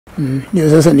Hiyo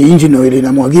sasa ni engine oil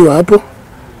inamwagiwa hapo.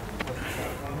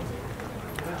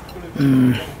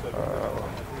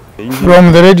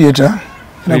 From the radiator.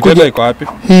 Radiator iko wapi?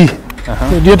 Hii.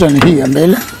 Radiator ni hii ya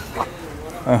mbele.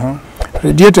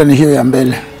 Radiator ni hiyo ya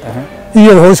mbele.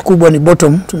 Hiyo hose kubwa ni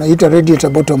bottom, tunaita radiator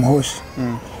bottom hose.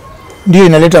 Ndio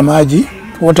inaleta maji,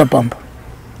 water pump.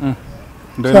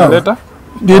 Ndio inaleta?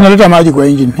 Ndio inaleta maji kwa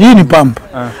engine. Hii ni pump.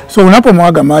 So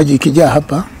unapomwaga maji ikijaa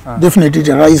hapa, definitely it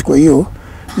rise kwa hiyo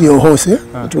hose,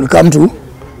 it will come to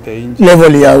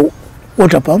level ya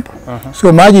water pump.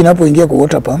 So maji inapoingia kwa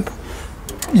water pump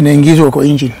inaingizwa kwa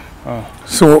engine.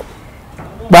 So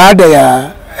baada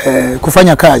ya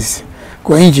kufanya kazi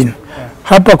kwa engine,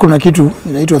 hapa kuna kitu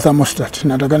inaitwa thermostat,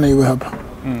 natakana iwe hapa.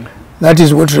 That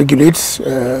is what regulates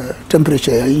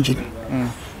temperature ya engine.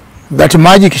 That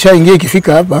maji kisha ingia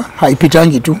ikifika hapa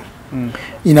haipitangi tu.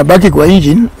 Inabaki kwa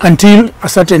engine until a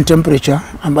certain temperature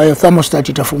ambayo thermostat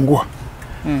itafungua.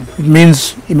 It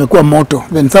means imekuwa moto.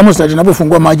 Then thermostat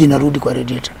inapofungua maji inarudi kwa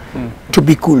radiator to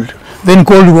be cooled. Then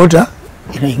cold water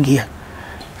inaingia.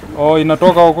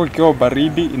 Inatoka huko ikiwa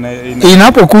baridi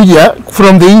inapokuja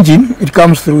from the engine, it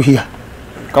comes through here.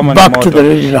 Kama back to the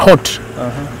radiator hot.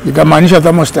 Ikamaanisha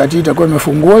thermostat itakuwa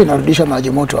imefungua inarudisha maji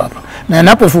moto hapa. Na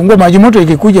inapofungua maji moto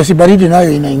ikikuja si baridi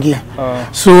nayo inaingia.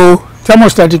 So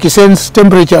thermostat ikisense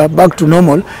temperature back to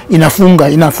normal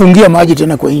inafungia maji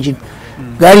tena kwa engine.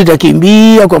 Gari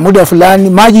itakimbia kwa muda fulani,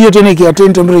 maji hiyo tena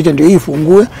ikiattain temperature ndio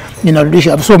ifungue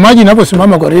inarudisha hapo. So maji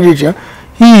inaposimama kwa radiator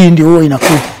hii ndio huwa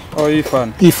inakuwa.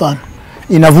 Hii fan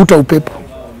inavuta upepo.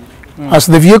 As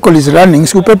the vehicle is running,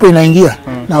 si upepo inaingia.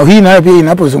 Na hii nayo pia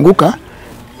inapozunguka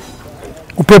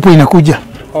upepo inakuja.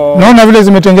 Naona vile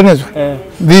zimetengenezwa.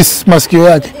 This maskio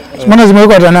yake. Maana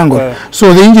zimewekwa at an angle.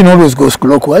 So the engine always goes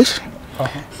clockwise.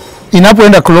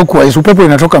 Inapoenda clockwise upepo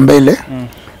inatoka mbele.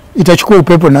 Itachukua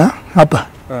upepo na hapa.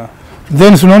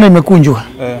 Then unaona imekunjwa.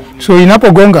 So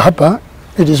inapogonga hapa,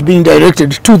 it is being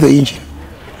directed to the engine.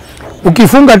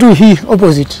 Ukifunga tu hii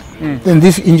opposite, then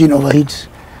this engine overheats.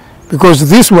 Because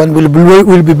this one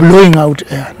will be blowing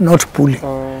out air, not pulling.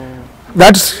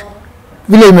 That's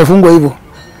vile imefungwa hivyo.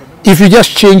 If you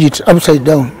just change it upside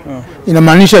down,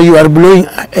 inamaanisha you are blowing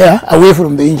air away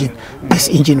from the engine. This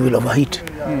engine will overheat.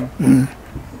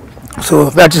 So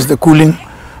that is the cooling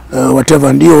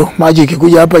whatever. Ndio maji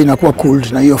ikikuja hapa inakuwa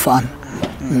cooled na hiyo fan.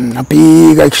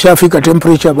 Napiga ikishafika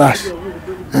temperature basi.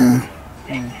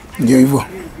 Ndio hivyo.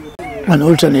 An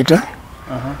alternator.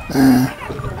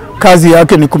 Kazi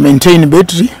yake ni maintain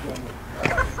battery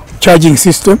charging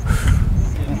system.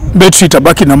 Battery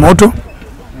itabaki na moto.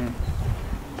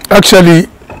 Actually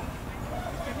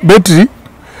battery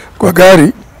kwa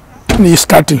gari ni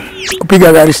starting,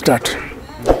 kupiga gari start.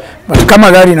 But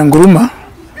kama gari ina nguruma,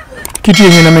 kitu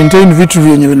yenye na maintain vitu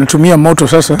vyenye vinatumia moto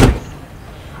sasa,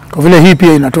 kwa vile hii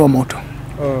pia inatoa moto.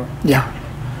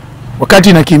 Wakati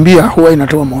inakimbia huwa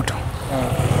inatoa moto.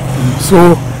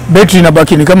 So battery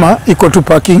inabaki ni kama iko tu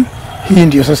parking. Hii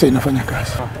ndio sasa inafanya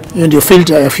kazi. Hiyo ndio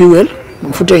filter ya fuel.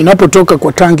 Mafuta inapotoka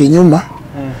kwa tangi nyuma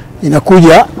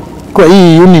inakuja kwa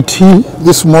hii unit hii,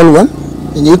 this small one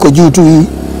yenye iko juu tu, hii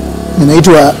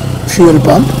inaitwa fuel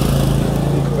pump.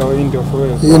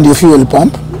 Hiyo ndio fuel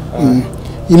pump.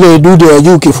 Ile dude ya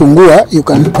juu ukifungua you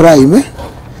can prime.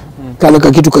 Kale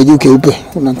ka kitu ka juu keupe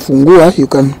unafungua, you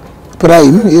can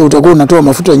prime. Hiyo utakuwa unatoa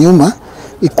mafuta nyuma,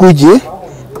 ikuje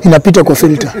inapita kwa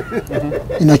filter.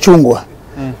 Inachungwa.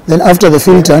 Then after the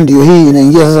filter ndio hii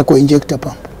inaingia sasa kwa injector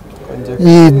pump.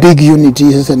 Hii big unit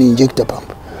hii sasa ni injector pump.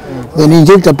 Then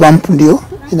injector pump ndio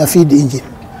ina feed engine.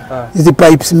 Hizi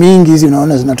pipes mingi hizi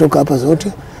unaona zinatoka hapa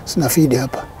zote, zina feed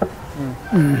hapa.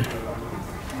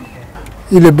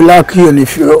 Ile black hiyo ni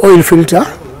oil filter.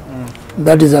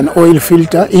 That is an oil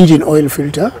filter, engine oil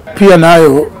filter. Pia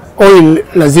nayo oil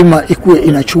lazima ikuwe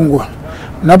inachungwa.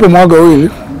 Unapomwaga oil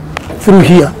through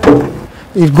here,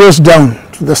 it goes down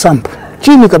to the sump.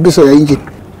 Chini kabisa ya engine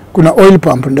kuna oil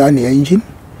pump ndani ya engine,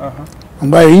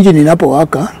 ambayo engine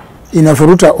inapowaka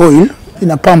inafuruta oil,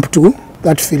 ina pump to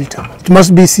that filter. It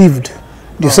must be sieved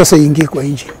ndio sasa ingie kwa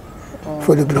engine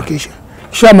for lubrication.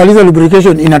 Kisha maliza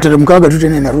lubrication inateremkaga tu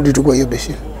tena inarudi tu kwa hiyo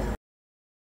basin.